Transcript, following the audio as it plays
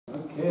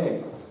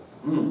Okay.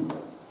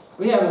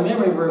 We have a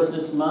memory verse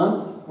this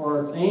month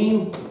for our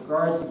theme, with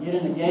regards to get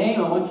in the game.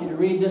 I want you to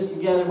read this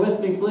together with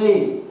me,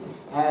 please.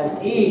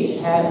 As each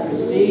has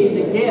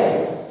received a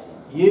gift,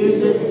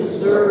 use it to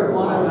serve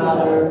one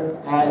another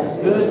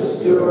as good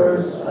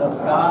stewards of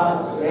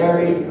God's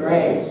varied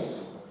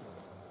grace.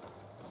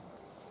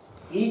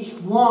 Each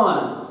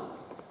one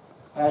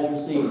has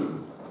received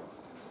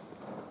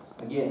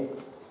a gift.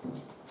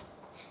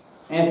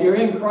 And if you're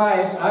in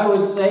Christ, I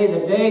would say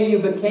the day you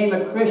became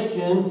a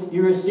Christian,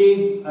 you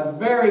received a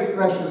very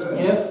precious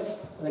gift,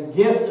 the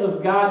gift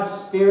of God's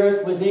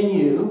Spirit within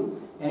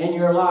you and in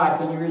your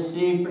life, and you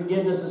received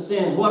forgiveness of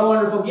sins. What a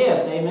wonderful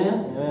gift,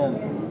 amen?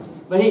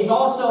 Amen. But He's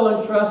also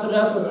entrusted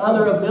us with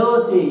other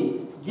abilities,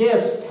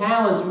 gifts,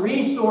 talents,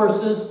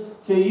 resources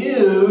to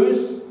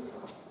use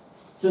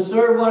to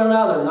serve one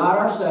another, not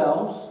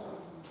ourselves,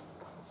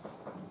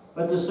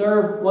 but to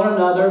serve one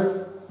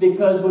another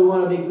because we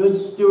want to be good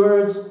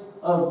stewards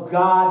of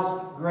God's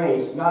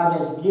grace. God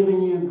has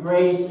given you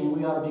grace, and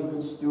we ought to be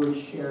good stewards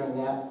sharing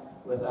that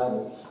with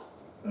others.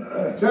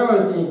 Turn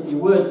with me, if you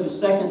would, to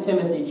 2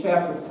 Timothy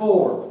chapter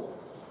 4.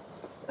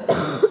 2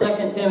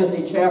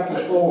 Timothy chapter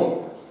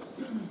 4.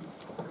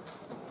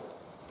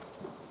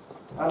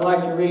 I'd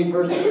like to read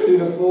verses 2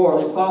 to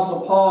 4. The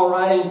Apostle Paul,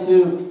 writing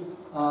to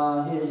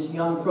his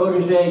young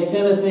protege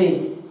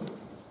Timothy,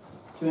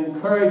 to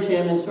encourage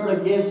him and sort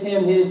of gives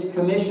him his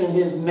commission,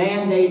 his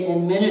mandate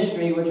in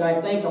ministry, which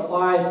I think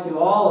applies to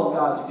all of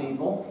God's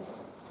people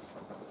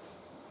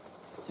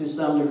to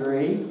some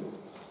degree.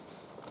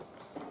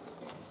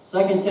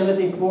 2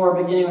 Timothy 4,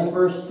 beginning with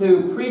verse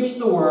 2, preach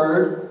the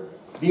word,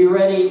 be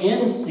ready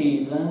in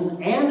season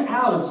and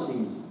out of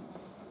season.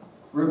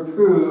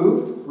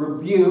 Reprove,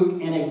 rebuke,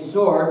 and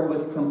exhort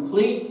with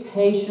complete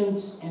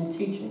patience and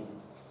teaching.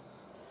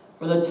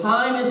 For the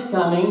time is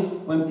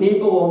coming when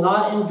people will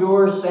not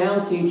endure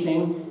sound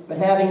teaching, but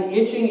having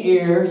itching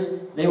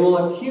ears, they will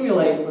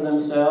accumulate for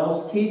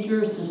themselves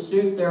teachers to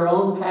suit their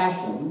own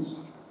passions,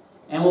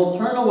 and will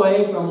turn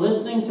away from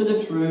listening to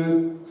the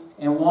truth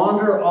and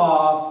wander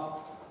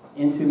off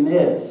into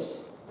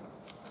myths.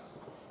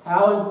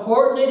 How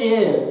important it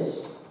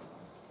is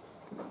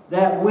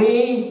that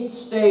we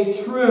stay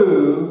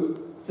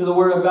true to the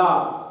Word of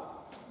God.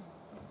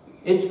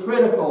 It's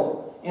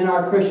critical in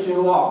our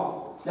Christian walk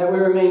that we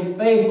remain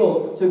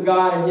faithful to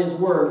God and His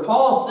Word.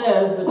 Paul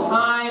says the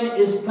time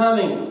is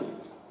coming.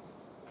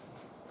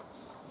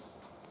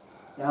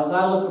 Now, as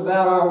I look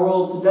about our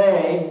world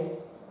today,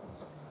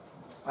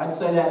 I'd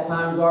say that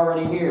time's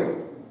already here.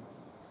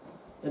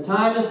 The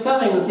time is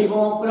coming when people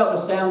won't put up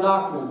with sound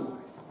doctrines.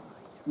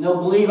 And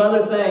they'll believe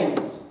other things.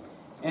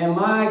 And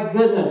my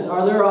goodness,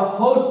 are there a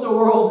host of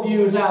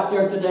worldviews out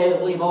there today that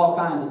believe all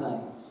kinds of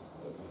things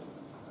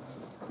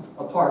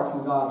apart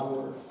from God's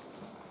Word?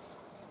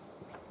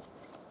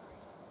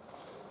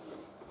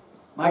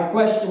 My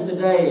question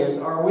today is,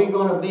 are we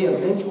going to be a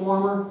bench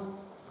warmer,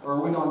 or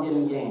are we going to get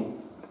in the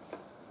game?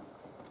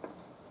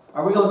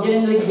 Are we going to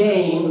get into the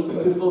game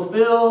to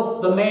fulfill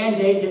the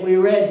mandate that we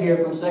read here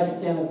from 2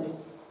 Timothy?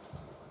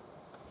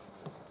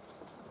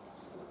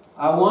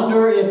 I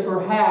wonder if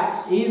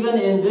perhaps, even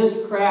in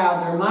this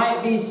crowd, there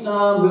might be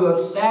some who have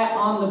sat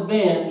on the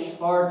bench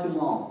far too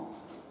long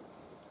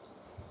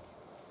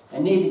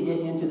and need to get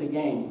into the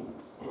game.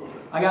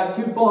 I got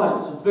 2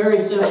 points. It's very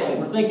simple.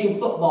 We're thinking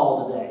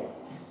football today.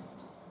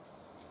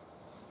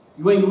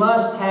 We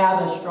must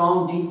have a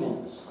strong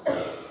defense.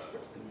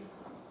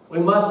 We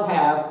must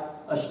have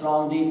a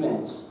strong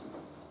defense.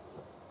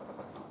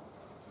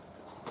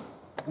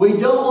 We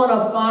don't want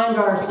to find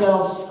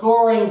ourselves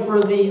scoring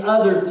for the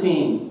other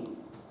team.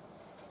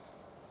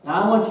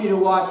 Now I want you to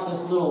watch this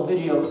little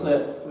video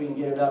clip, if we can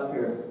get it up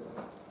here.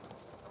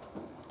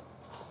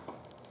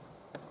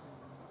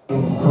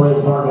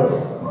 Great Vargas.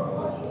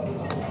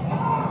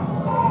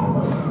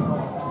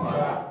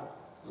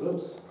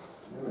 Whoops.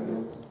 There it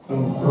is.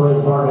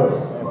 Great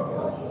Vargas.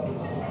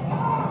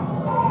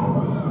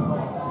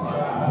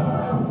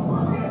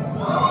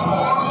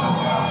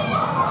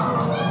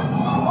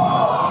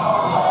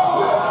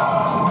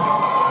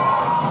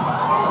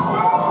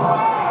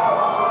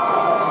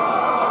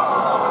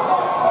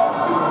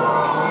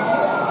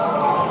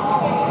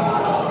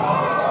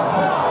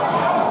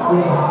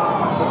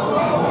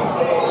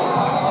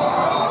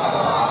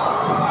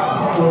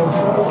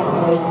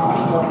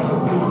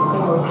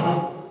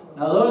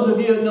 Now those of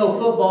you that know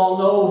football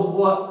knows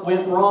what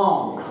went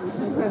wrong.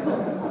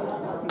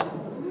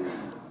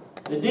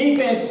 The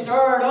defense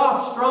started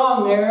off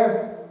strong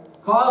there,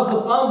 caused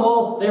the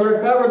fumble, they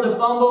recovered the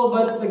fumble,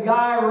 but the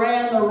guy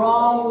ran the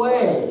wrong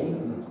way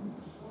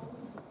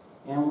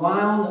and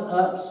wound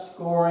up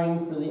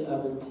scoring for the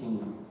other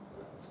team.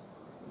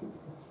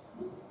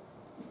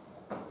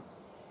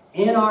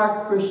 In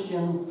our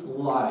Christian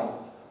life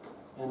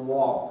and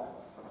walk,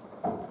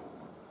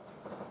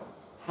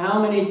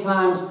 how many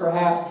times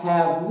perhaps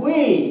have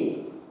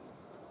we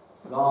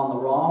gone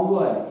the wrong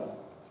way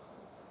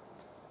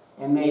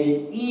and made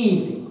it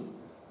easy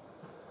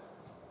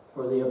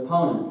for the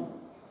opponent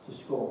to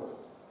score?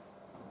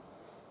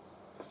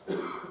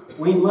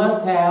 We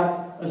must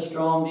have a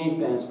strong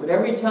defense. But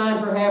every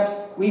time perhaps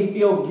we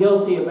feel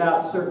guilty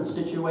about certain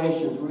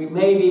situations, we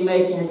may be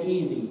making it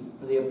easy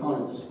for the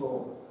opponent to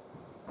score.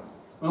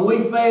 When we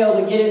fail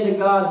to get into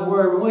God's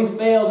Word, when we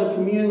fail to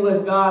commune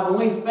with God, when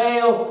we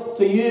fail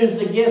to use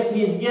the gifts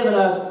He's given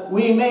us,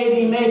 we may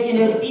be making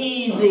it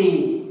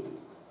easy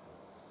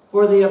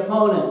for the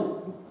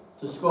opponent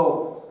to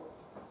score.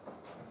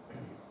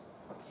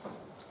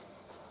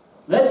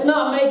 Let's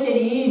not make it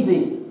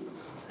easy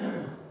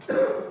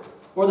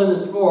for them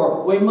to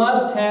score. We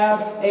must have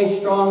a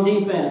strong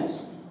defense.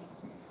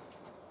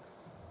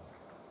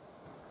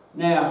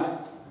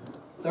 Now,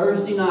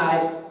 Thursday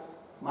night,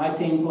 my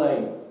team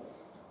played.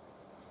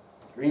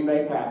 Green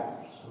Bay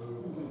Packers.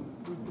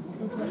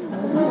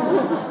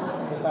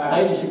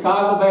 Played the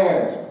Chicago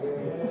Bears.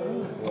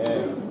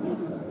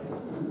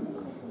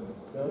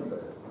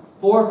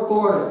 Fourth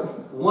quarter,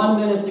 1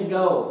 minute to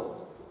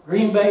go.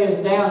 Green Bay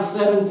is down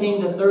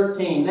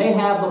 17-13. They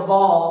have the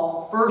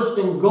ball, first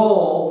and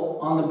goal,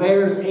 on the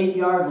Bears'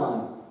 8-yard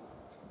line.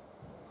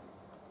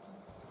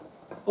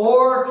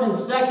 4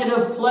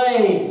 consecutive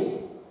plays,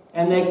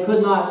 and they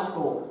could not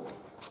score.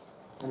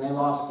 And they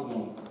lost the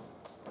game.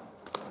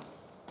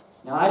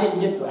 Now, I didn't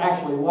get to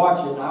actually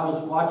watch it. I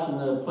was watching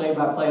the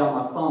play-by-play on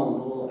my phone,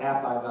 the little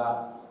app I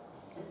got.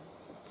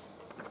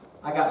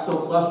 I got so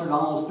flustered I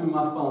almost threw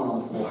my phone on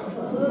the floor.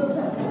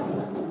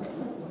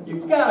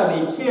 You've got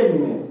to be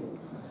kidding me.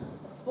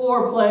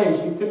 4 plays,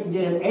 you couldn't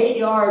get it. 8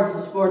 yards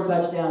to score a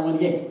touchdown, win the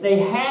game. They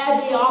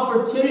had the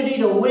opportunity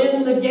to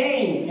win the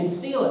game and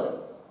seal it.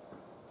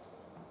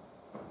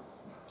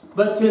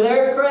 But to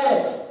their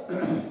credit,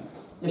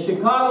 the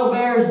Chicago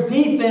Bears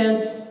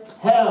defense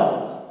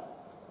held.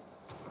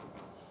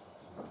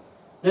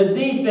 The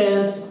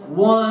defense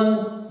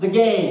won the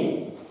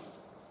game.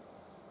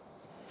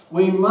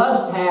 We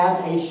must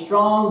have a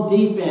strong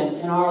defense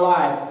in our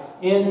life.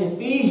 In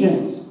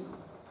Ephesians,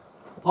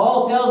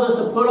 Paul tells us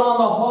to put on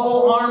the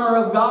whole armor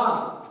of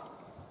God.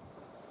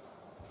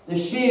 The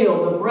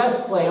shield, the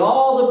breastplate,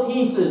 all the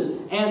pieces.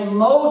 And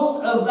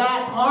most of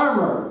that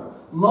armor,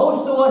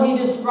 most of what he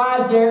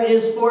describes there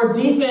is for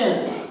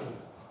defense.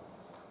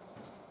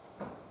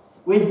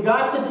 We've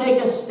got to take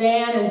a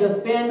stand and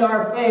defend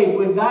our faith.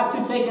 We've got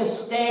to take a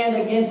stand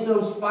against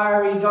those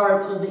fiery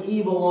darts of the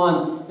evil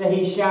one that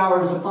he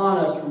showers upon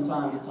us from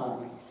time to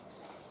time.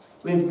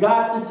 We've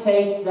got to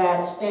take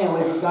that stand.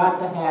 We've got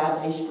to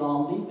have a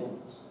strong defense.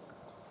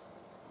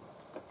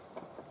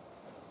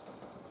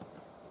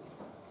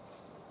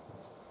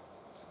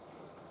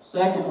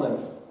 Secondly,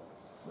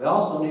 we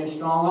also need a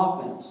strong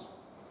offense.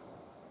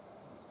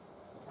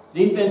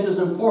 Defense is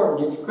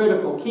important. It's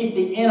critical. Keep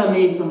the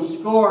enemy from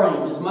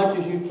scoring as much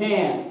as you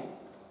can.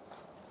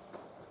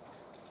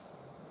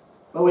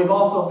 But we've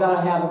also got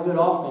to have a good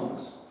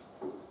offense.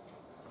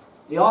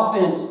 The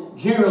offense,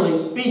 generally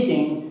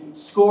speaking,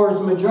 scores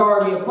the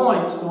majority of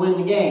points to win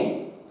the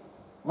game.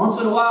 Once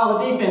in a while,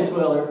 the defense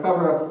will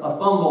recover a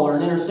fumble or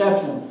an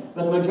interception.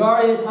 But the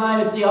majority of the time,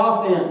 it's the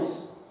offense.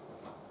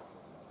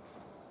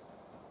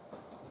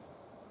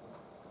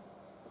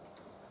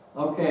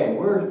 Okay,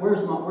 where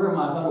are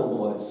my huddle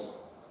boys?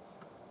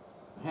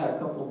 I had a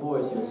couple of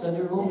boys here. Said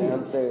they were going to be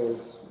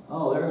downstairs.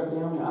 Oh, they're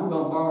down there. I'm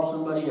going to borrow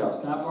somebody else.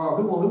 Can I borrow?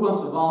 Who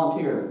wants to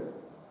volunteer?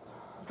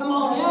 Come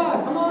on,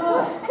 yeah, come on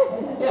up.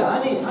 Yeah,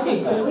 I need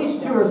at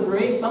least 2 or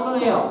 3.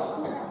 Somebody else.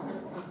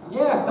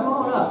 Yeah, come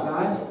on up,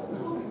 guys.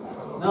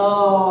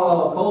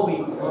 No,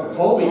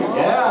 Colby,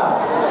 yeah.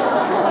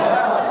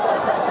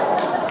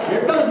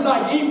 Here comes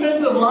my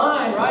defensive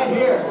line right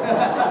here.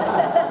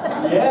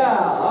 Yeah,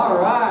 all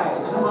right.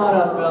 Come on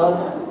up, fellas.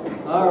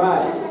 All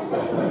right.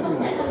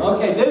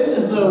 Okay, this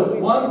is the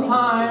one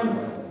time,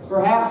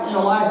 perhaps in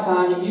a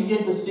lifetime, that you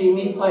get to see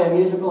me play a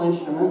musical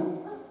instrument.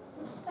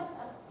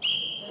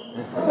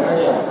 There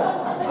it is.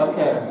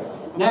 Okay.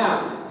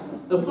 Now,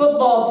 the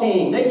football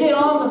team, they get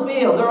on the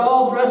field. They're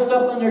all dressed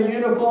up in their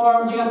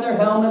uniforms. They got their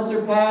helmets,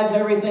 their pads,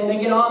 everything. They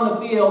get on the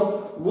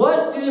field.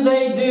 What do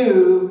they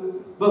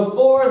do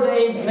before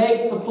they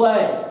make the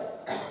play?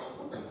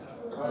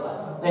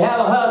 They have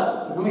a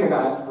huddle. So come here,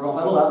 guys. We're all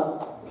huddle up.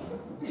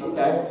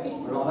 Okay?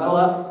 We're all huddle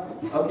up.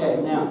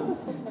 Okay, now.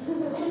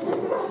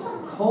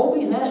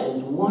 Colby, that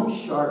is one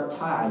sharp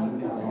tie you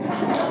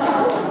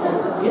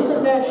got.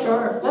 Isn't that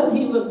sharp? Doesn't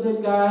he look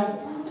good, guys?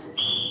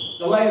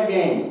 Delay of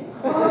game.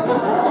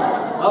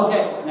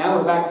 Okay, now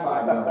we're back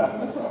 5 hours.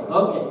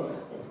 Okay.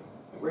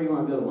 Where do you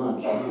want to go to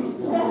lunch?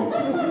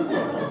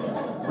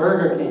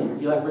 Burger King.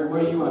 You like burger?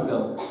 Where do you want to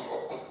go?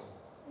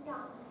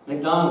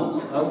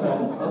 McDonald's. Okay.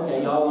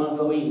 Okay, y'all want to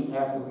go eat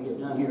after we get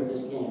done here at this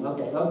game.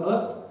 Okay.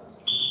 Up.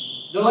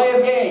 Delay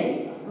of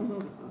game.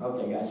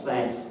 Okay, guys,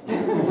 thanks.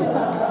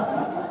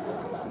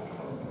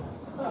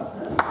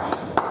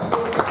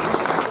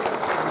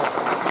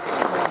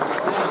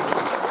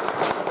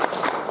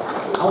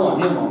 I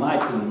want him on my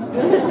team.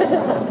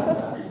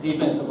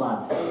 Defensive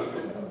line.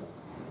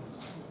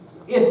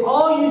 If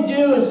all you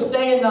do is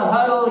stay in the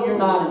huddle, you're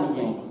not in the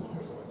game.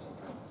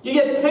 You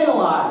get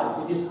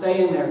penalized if you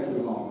stay in there too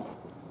long.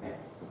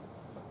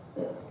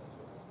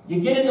 You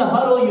get in the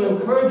huddle, you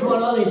encourage one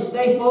another, you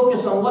stay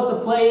focused on what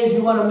the play is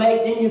you want to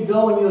make, then you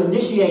go and you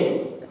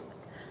initiate it.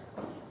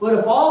 But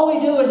if all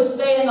we do is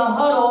stay in the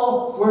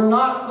huddle, we're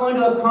not going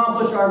to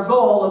accomplish our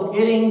goal of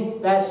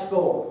getting that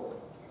score.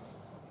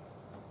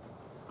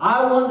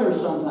 I wonder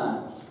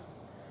sometimes.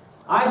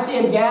 I see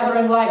a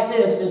gathering like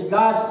this as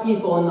God's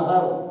people in the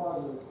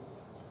huddle.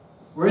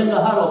 We're in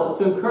the huddle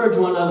to encourage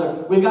one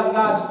another. We've got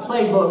God's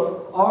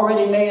playbook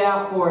already made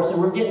out for us, and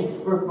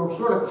we're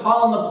sort of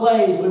calling the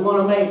plays we want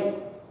to make.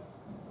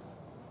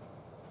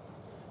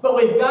 But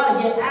we've got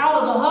to get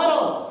out of the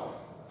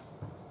huddle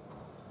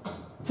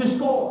to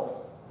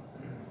score.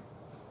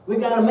 We've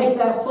got to make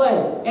that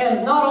play.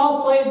 And not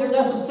all plays are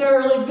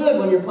necessarily good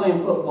when you're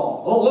playing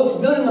football. Oh, it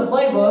looks good in the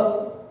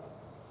playbook.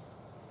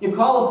 You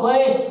call a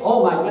play,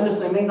 oh my goodness,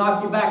 they may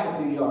knock you back a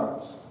few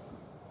yards.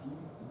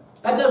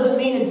 That doesn't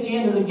mean it's the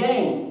end of the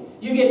game.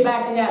 You get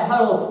back in that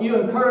huddle, you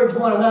encourage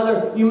one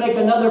another, you make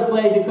another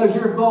play because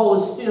your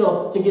goal is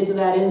still to get to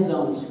that end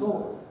zone and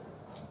score.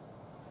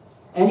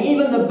 And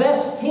even the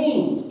best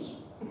teams,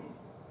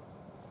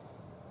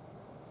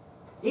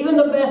 even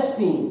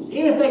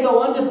if they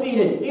go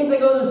undefeated, even if they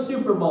go to the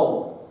Super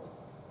Bowl,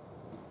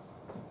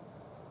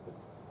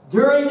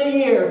 during the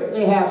year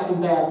they have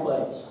some bad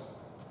plays.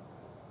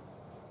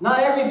 Not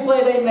every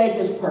play they make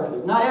is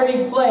perfect. Not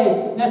every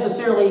play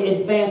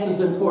necessarily advances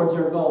them towards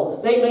their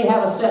goal. They may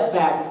have a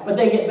setback, but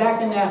they get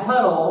back in that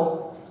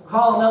huddle,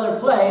 call another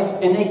play,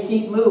 and they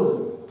keep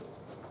moving.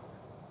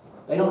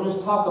 They don't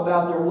just talk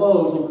about their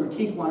woes and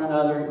critique one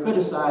another and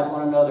criticize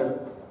one another.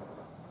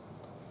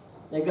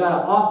 They've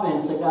got an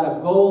offense, they've got a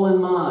goal in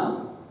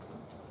mind.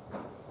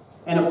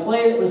 And a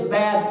play that was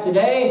bad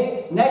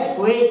today, next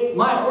week,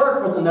 might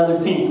work with another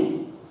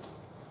team.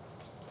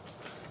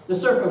 The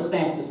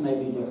circumstances may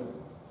be different.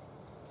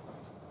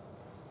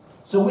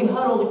 So we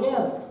huddle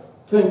together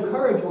to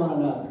encourage one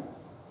another.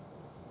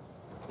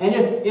 And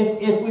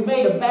if we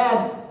made a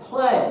bad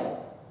play,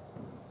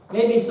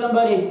 maybe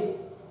somebody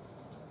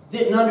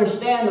didn't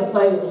understand the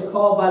play that was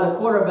called by the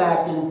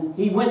quarterback and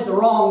he went the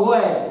wrong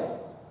way.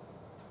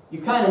 You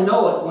kind of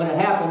know it when it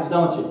happens,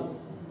 don't you?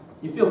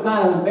 You feel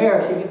kind of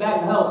embarrassed. You get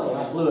back in the house and say,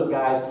 I blew it,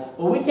 guys.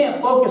 Well, we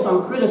can't focus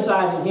on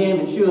criticizing him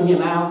and chewing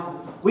him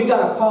out. We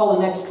got to call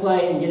the next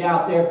play and get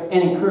out there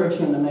and encourage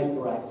him to make the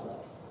right play.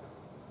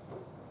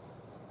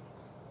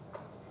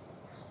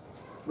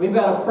 We've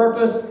got a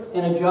purpose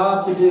and a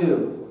job to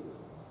do.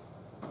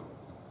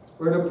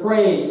 We're to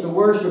praise, to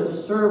worship, to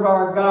serve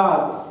our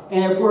God.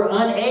 And if we're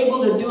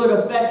unable to do it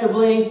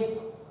effectively,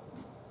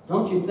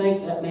 don't you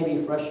think that may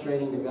be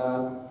frustrating to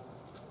God?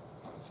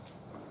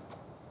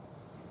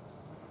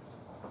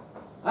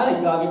 I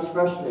think God gets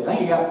frustrated. I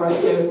think He got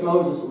frustrated with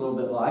Moses a little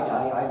bit. Well,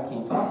 I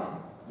can't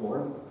talk,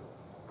 Lord.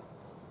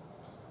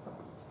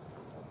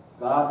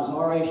 God has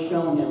already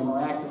shown him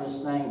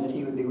miraculous things that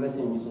He would be with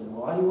him. He said,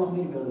 well, why do you want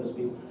me to go to those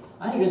people?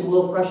 I think he was a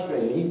little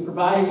frustrated. He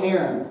provided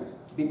Aaron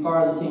to be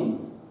part of the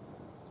team,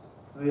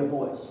 to be a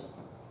voice.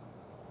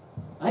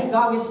 I think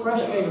God gets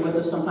frustrated with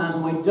us sometimes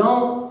when we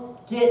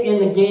don't get in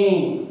the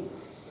game.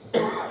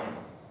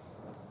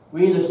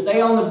 We either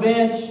stay on the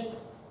bench,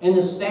 in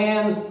the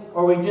stands,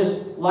 or we just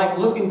like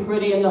looking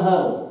pretty in the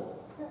huddle.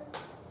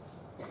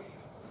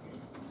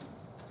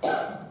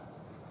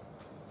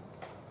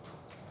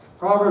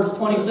 Proverbs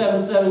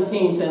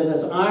 27:17 says,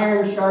 as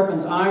iron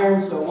sharpens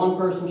iron, so one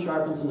person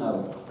sharpens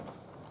another.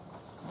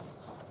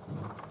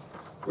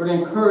 We're to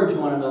encourage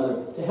one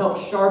another, to help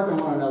sharpen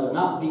one another,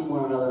 not beat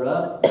one another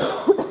up.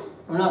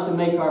 We're not to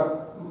make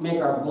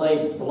our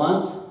blades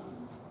blunt,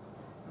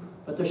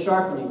 but to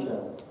sharpen each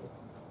other.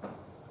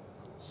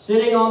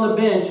 Sitting on the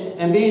bench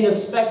and being a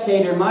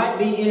spectator might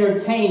be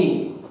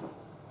entertaining.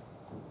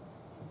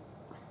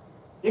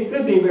 It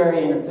could be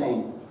very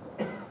entertaining.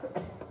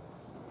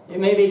 It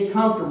may be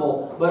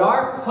comfortable, but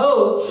our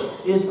coach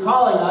is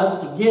calling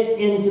us to get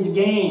into the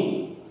game.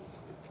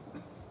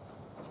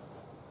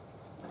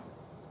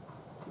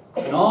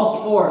 In all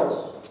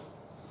sports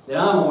that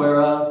I'm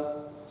aware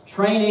of,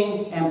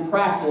 training and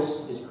practice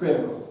is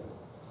critical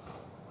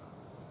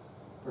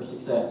for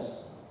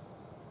success,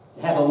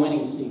 to have a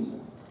winning season.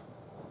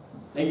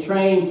 They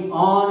train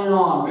on and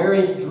on,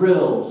 various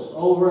drills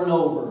over and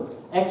over,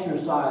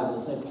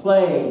 exercises and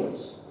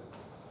plays.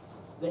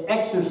 They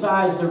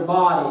exercise their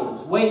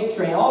bodies, weight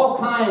training, all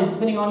kinds,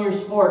 depending on your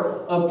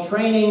sport, of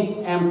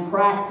training and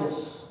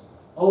practice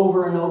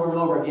over and over and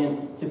over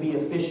again to be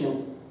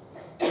efficient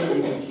so that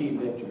you can achieve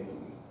victory.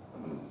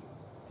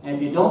 And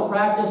if you don't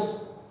practice,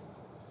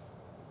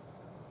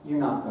 you're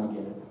not going to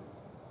get it.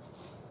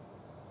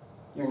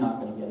 You're not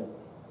going to get it.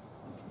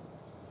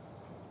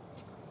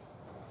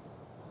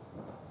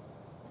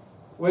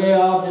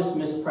 Well, I'll just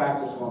miss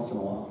practice once in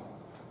a while.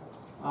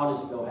 I'll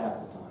just go half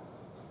the time.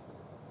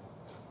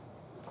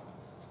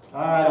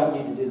 I don't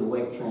need to do the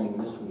weight training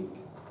this week.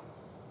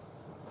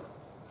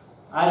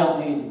 I don't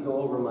need to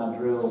go over my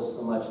drills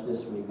so much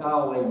this week.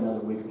 I'll wait another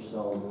week or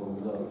so and go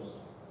over those.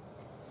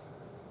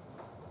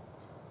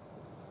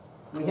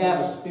 If we have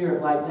a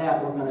spirit like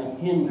that, we're going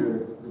to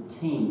hinder the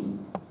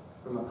team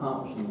from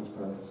accomplishing its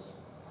purpose.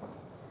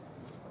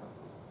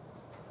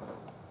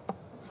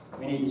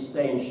 We need to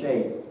stay in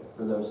shape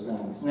for those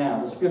things.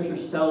 Now, the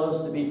Scriptures tell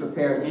us to be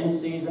prepared in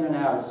season and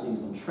out of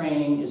season.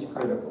 Training is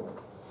critical.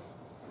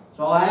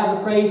 So I have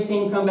the praise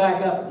team come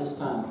back up at this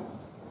time.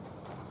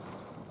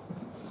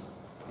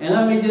 And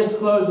let me just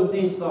close with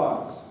these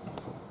thoughts.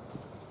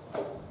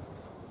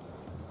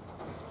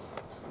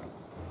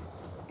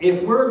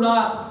 If we're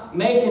not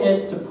making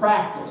it to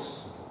practice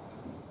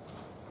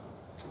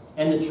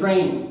and the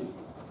training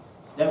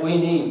that we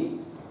need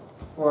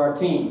for our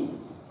team,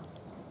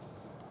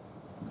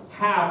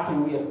 how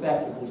can we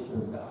effectively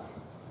serve God?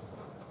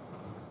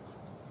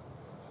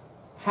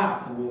 How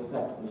can we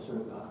effectively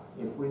serve God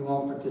if we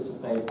won't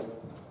participate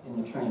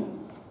in the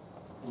training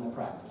and the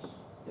practice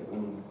that we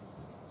need?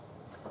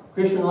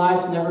 Christian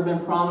life's never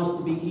been promised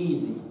to be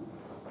easy.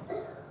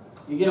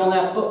 You get on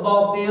that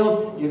football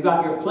field, you've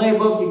got your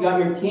playbook, you've got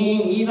your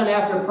team. Even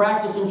after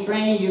practice and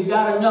training, you've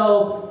got to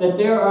know that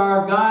there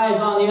are guys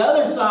on the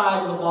other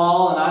side of the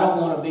ball, and I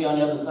don't want to be on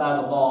the other side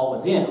of the ball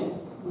with him,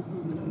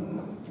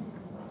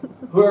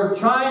 who are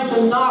trying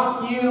to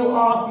knock you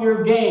off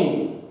your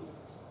game.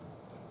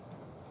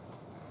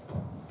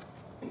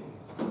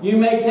 You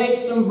may take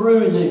some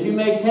bruises. You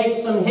may take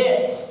some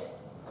hits.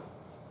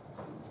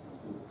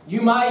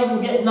 You might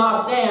even get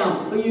knocked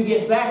down, but you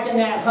get back in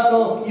that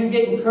huddle, you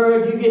get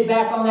encouraged, you get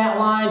back on that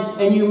line,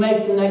 and you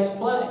make the next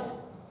play.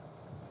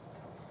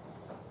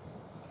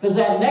 Because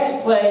that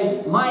next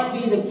play might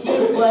be the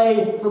key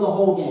play for the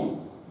whole game.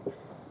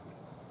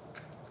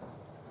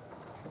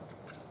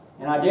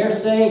 And I dare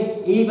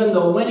say, even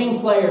the winning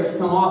players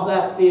come off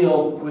that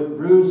field with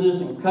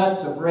bruises and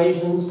cuts,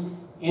 abrasions,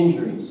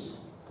 injuries.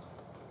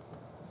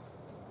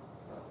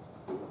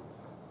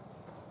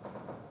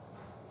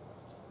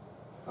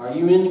 Are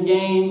you in the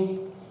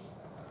game?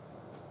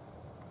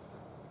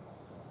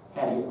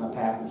 Had to get my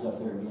Packers up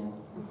there again.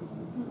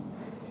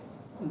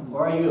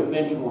 Or are you a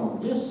bench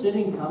warmer? Just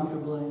sitting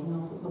comfortably,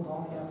 with the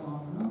ball cap on.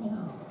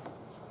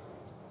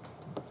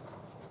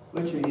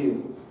 Which are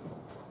you?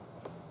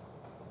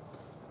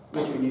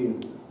 Which are you?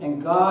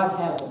 And God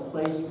has a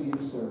place for you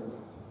to serve.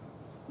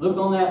 Look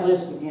on that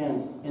list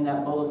again in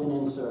that bulletin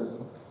insert.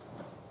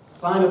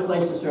 Find a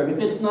place to serve. If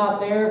it's not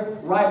there,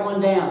 write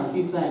one down if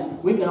you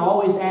think. We can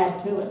always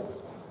add to it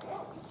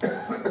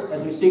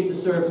as we seek to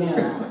serve Him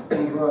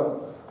and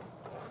grow.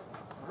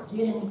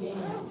 Get in the game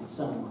in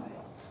some way.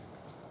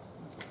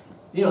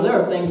 There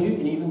are things you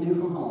can even do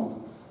from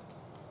home.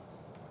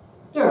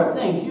 There are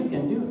things you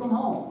can do from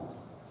home.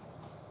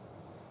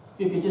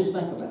 You could just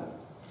think about it.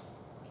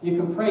 You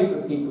can pray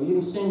for people. You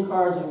can send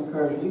cards of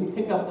encouragement. You can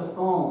pick up the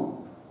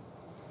phone.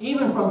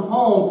 Even from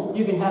home,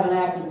 you can have an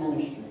active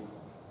ministry.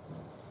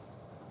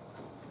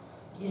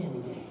 Get in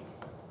the game.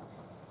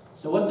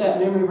 So what's that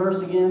memory verse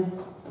again?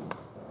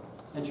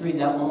 Let's read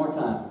that one more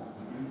time.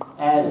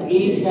 As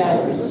each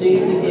has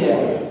received a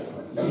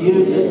gift,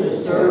 use it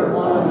to serve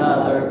one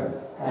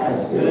another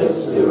as good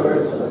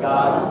stewards of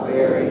God's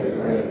varied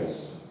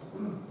grace.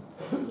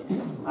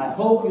 I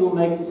hope you'll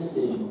make the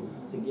decision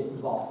to get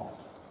involved.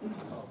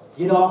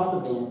 Get off the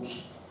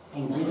bench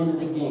and get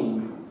into the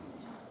game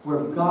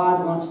where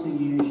God wants to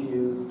use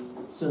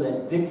you so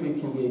that victory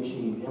can be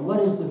achieved. And what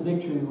is the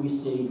victory we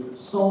see?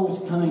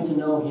 Souls coming to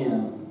know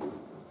Him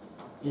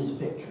is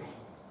victory.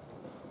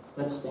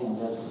 Let's stand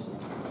as we sing.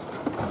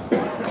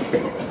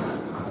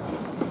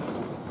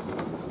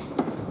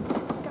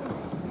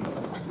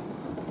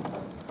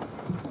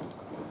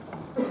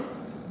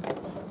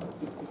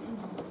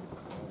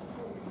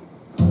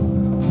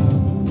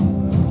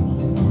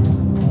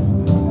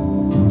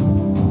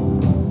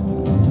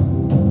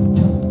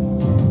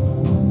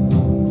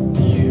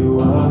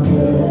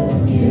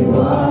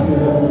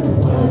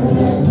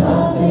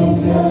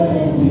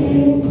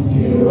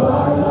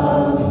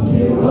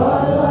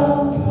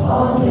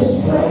 On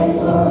display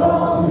for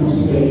all to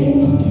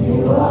see,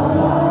 you are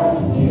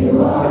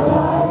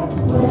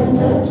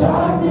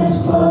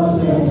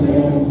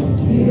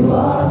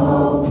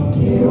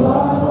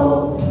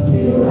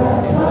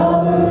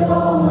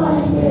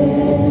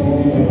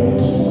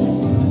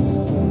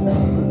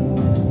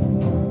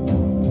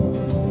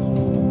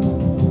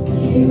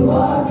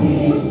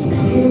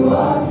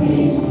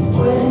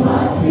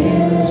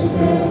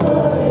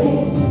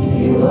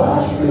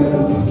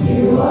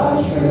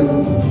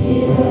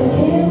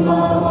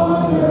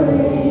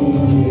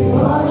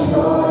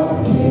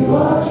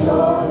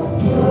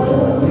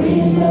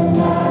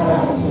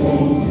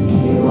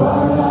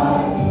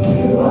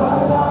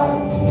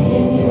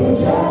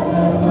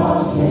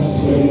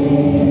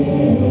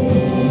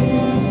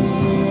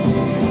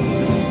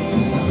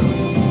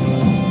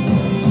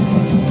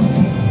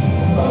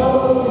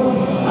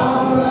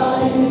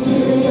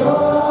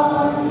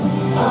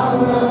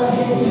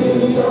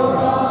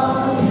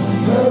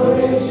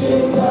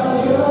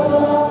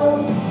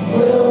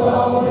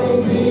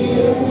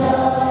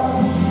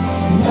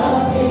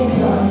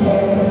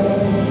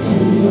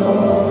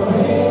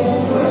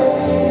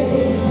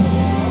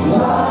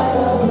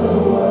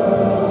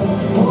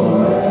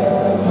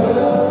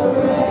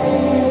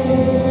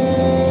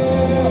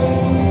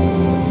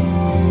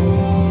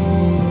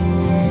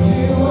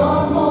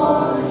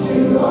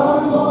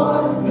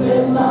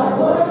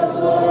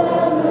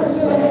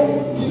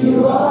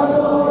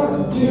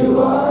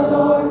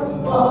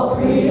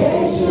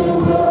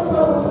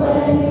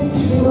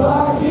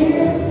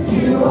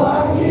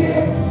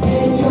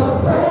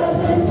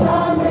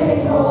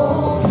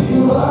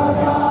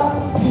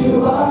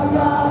You are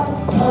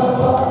God, of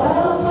all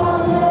else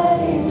I'm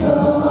letting go.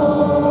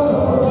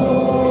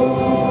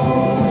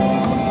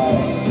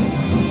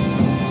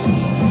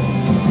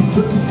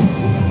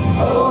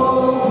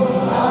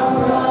 Oh, I'm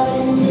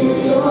running to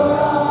your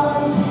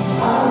arms,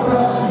 I'm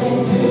running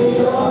to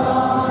your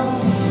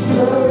arms.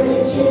 The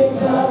riches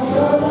of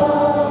your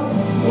love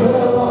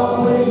will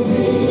always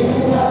be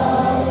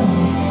enough.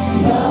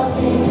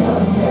 Nothing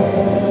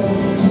compares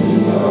to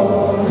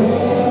your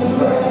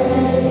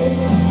embrace.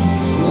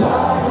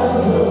 Light of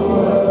the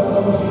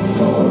world,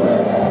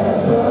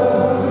 forever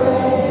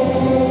reign.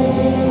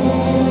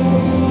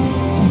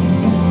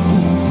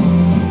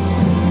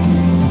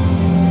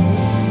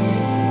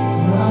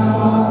 My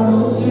heart will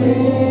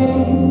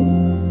sing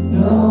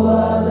no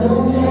other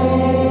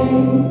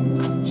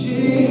name.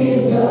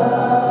 Jesus,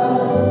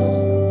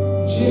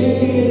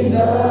 Jesus.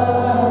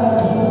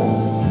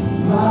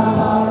 My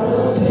heart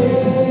will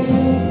sing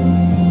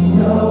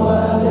no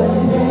other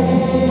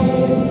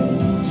name.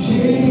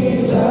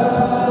 Jesus,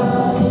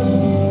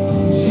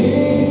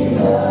 Jesus.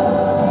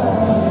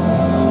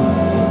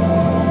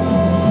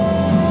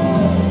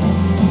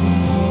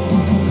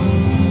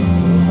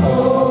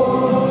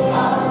 Oh,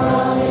 I'm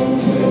running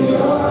to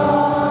your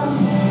arms,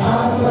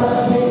 I'm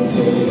running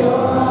to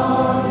your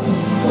arms.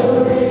 The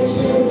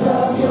riches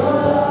of your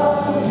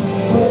love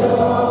will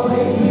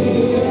always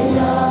be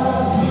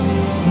enough.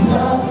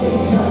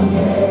 Nothing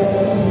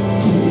compares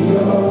to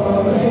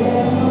your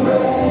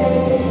embrace.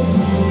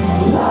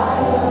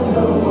 Light of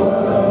the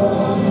world,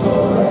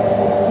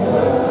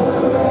 forever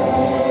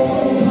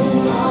reign.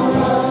 I'm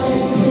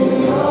running to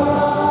your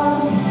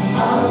arms,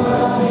 I'm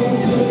running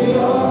to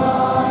your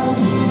arms.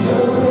 The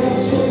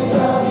riches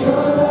of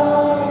your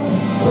love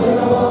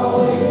will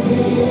always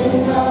be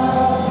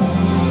enough.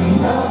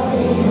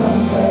 Nothing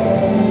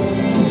compares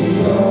to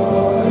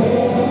your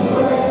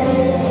embrace.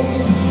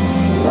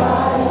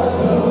 Light of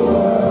the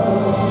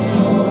world,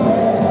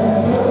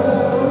 forever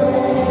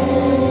reign.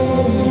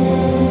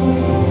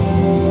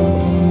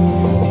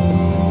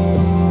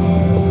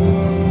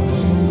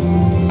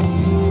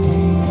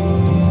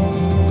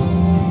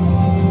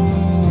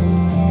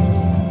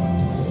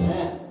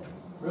 Amen.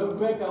 Real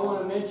quick, I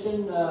want to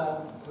mention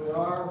we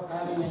are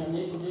having an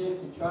initiative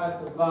to try to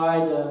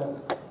provide a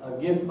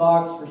gift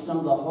box for some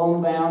of the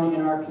homebound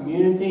in our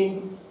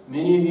community.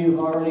 Many of you have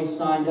already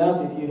signed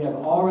up. If you have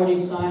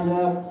already signed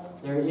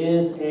up, there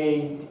is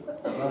a,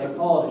 well, they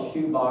call it a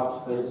shoe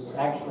box, but it's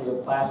actually a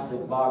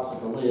plastic box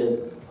with a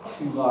lid,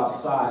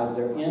 shoebox size.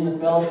 They're in the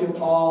fellowship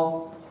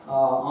hall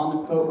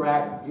on the coat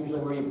rack, usually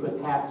where you put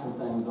hats and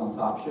things on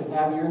top. Should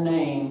have your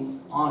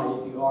name on it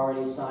if you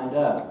already signed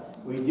up.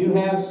 We do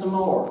have some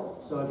more,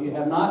 so if you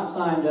have not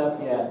signed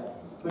up yet,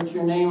 put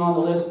your name on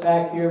the list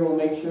back here. We'll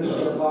make sure to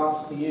get a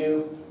box to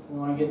you. We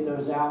want to get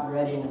those out and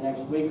ready in the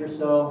next week or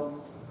so.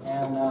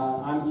 And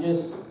I'm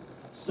just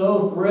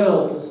so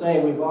thrilled to say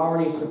we've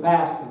already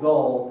surpassed the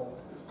goal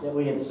that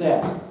we had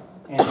set,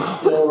 and it's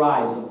still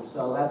rising.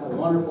 So that's a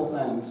wonderful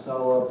thing.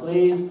 So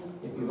please,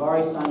 if you've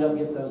already signed up,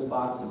 get those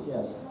boxes.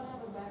 Yes.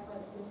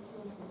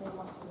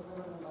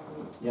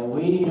 Yeah,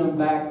 we need them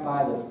back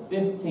by the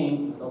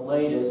 15th, the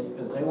latest,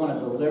 because they want to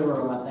deliver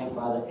them, I think,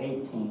 by the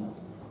 18th.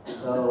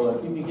 So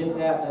if you can get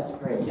that, that's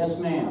great. Yes,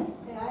 ma'am.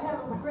 And I have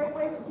a great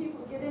way for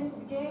people to get into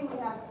the game. We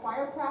have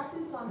choir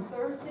practice on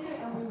Thursday,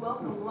 and we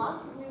welcome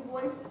lots of new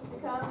voices to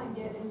come and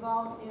get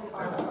involved in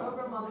our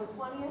program on the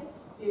 20th.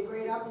 Be a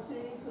great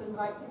opportunity to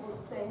invite people to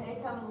say, hey,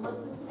 come and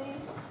listen to me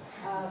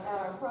at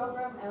our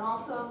program. And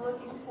also I'm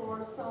looking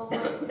for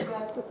soloists,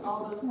 duets,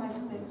 all those kinds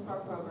of things for our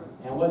program.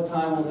 And what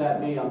time will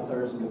that be on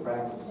Thursday to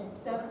practice?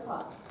 7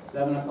 o'clock.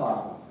 7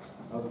 o'clock.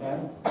 Okay?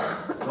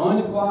 Join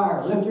the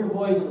choir. Lift your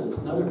voices.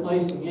 Another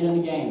place to get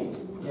in the game.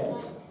 Yes.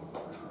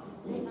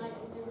 Midnight,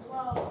 December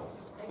 12th.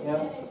 Take Yep.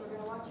 advantage. We're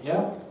going to watch it.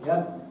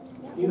 Yep.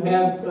 If you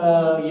have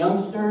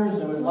youngsters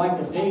and would like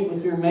to date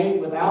with your mate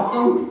without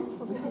them,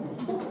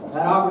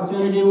 that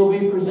opportunity will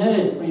be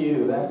presented for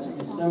you. That's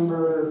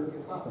December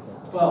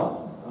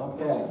 12th.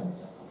 Okay.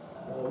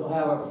 We'll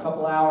have a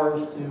couple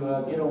hours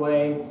to get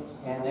away,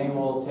 and they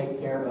will take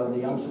care of the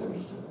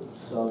youngsters.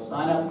 So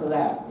sign up for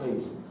that,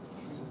 please.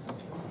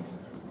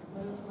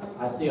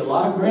 I see a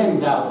lot of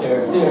grins out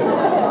there, too.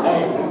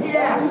 Hey,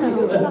 yes!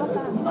 That's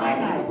my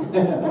night.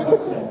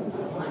 Okay.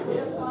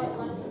 Just like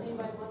lunch, if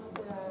anybody wants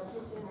to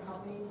pitch in or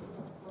help me,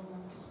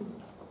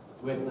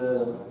 With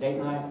the date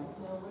night?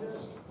 no,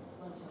 widow's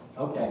luncheon.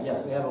 Okay,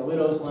 yes, we have a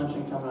widow's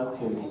luncheon coming up,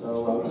 too.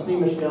 So see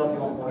Michelle if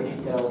you want more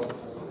details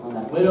on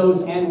that.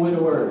 Widows and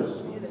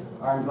widowers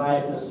are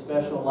invited to a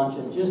special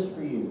luncheon just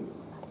for you.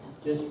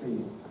 Just for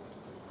you.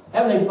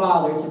 Heavenly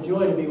Father, it's a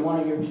joy to be one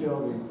of your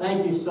children.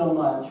 Thank you so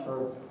much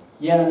for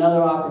yet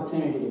another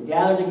opportunity to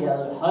gather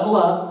together, to huddle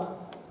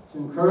up, to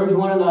encourage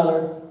one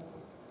another,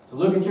 to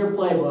look at your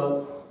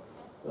playbook.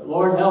 But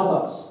Lord, help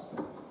us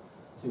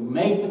to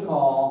make the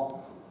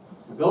call,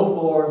 to go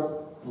forth,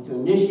 and to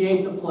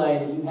initiate the play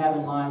that you have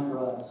in mind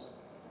for us.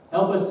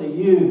 Help us to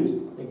use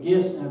the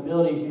gifts and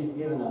abilities you've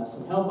given us,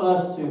 and help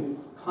us to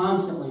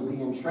constantly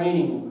be in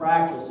training and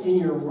practice in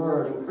your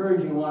word,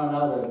 encouraging one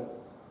another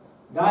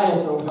Guide us,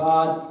 O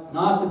God,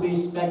 not to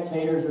be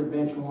spectators or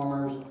bench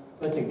warmers,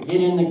 but to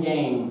get in the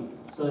game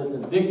so that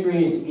the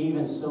victory is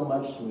even so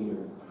much sweeter.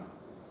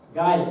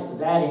 Guide us to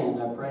that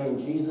end, I pray in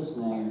Jesus'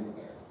 name.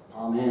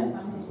 Amen.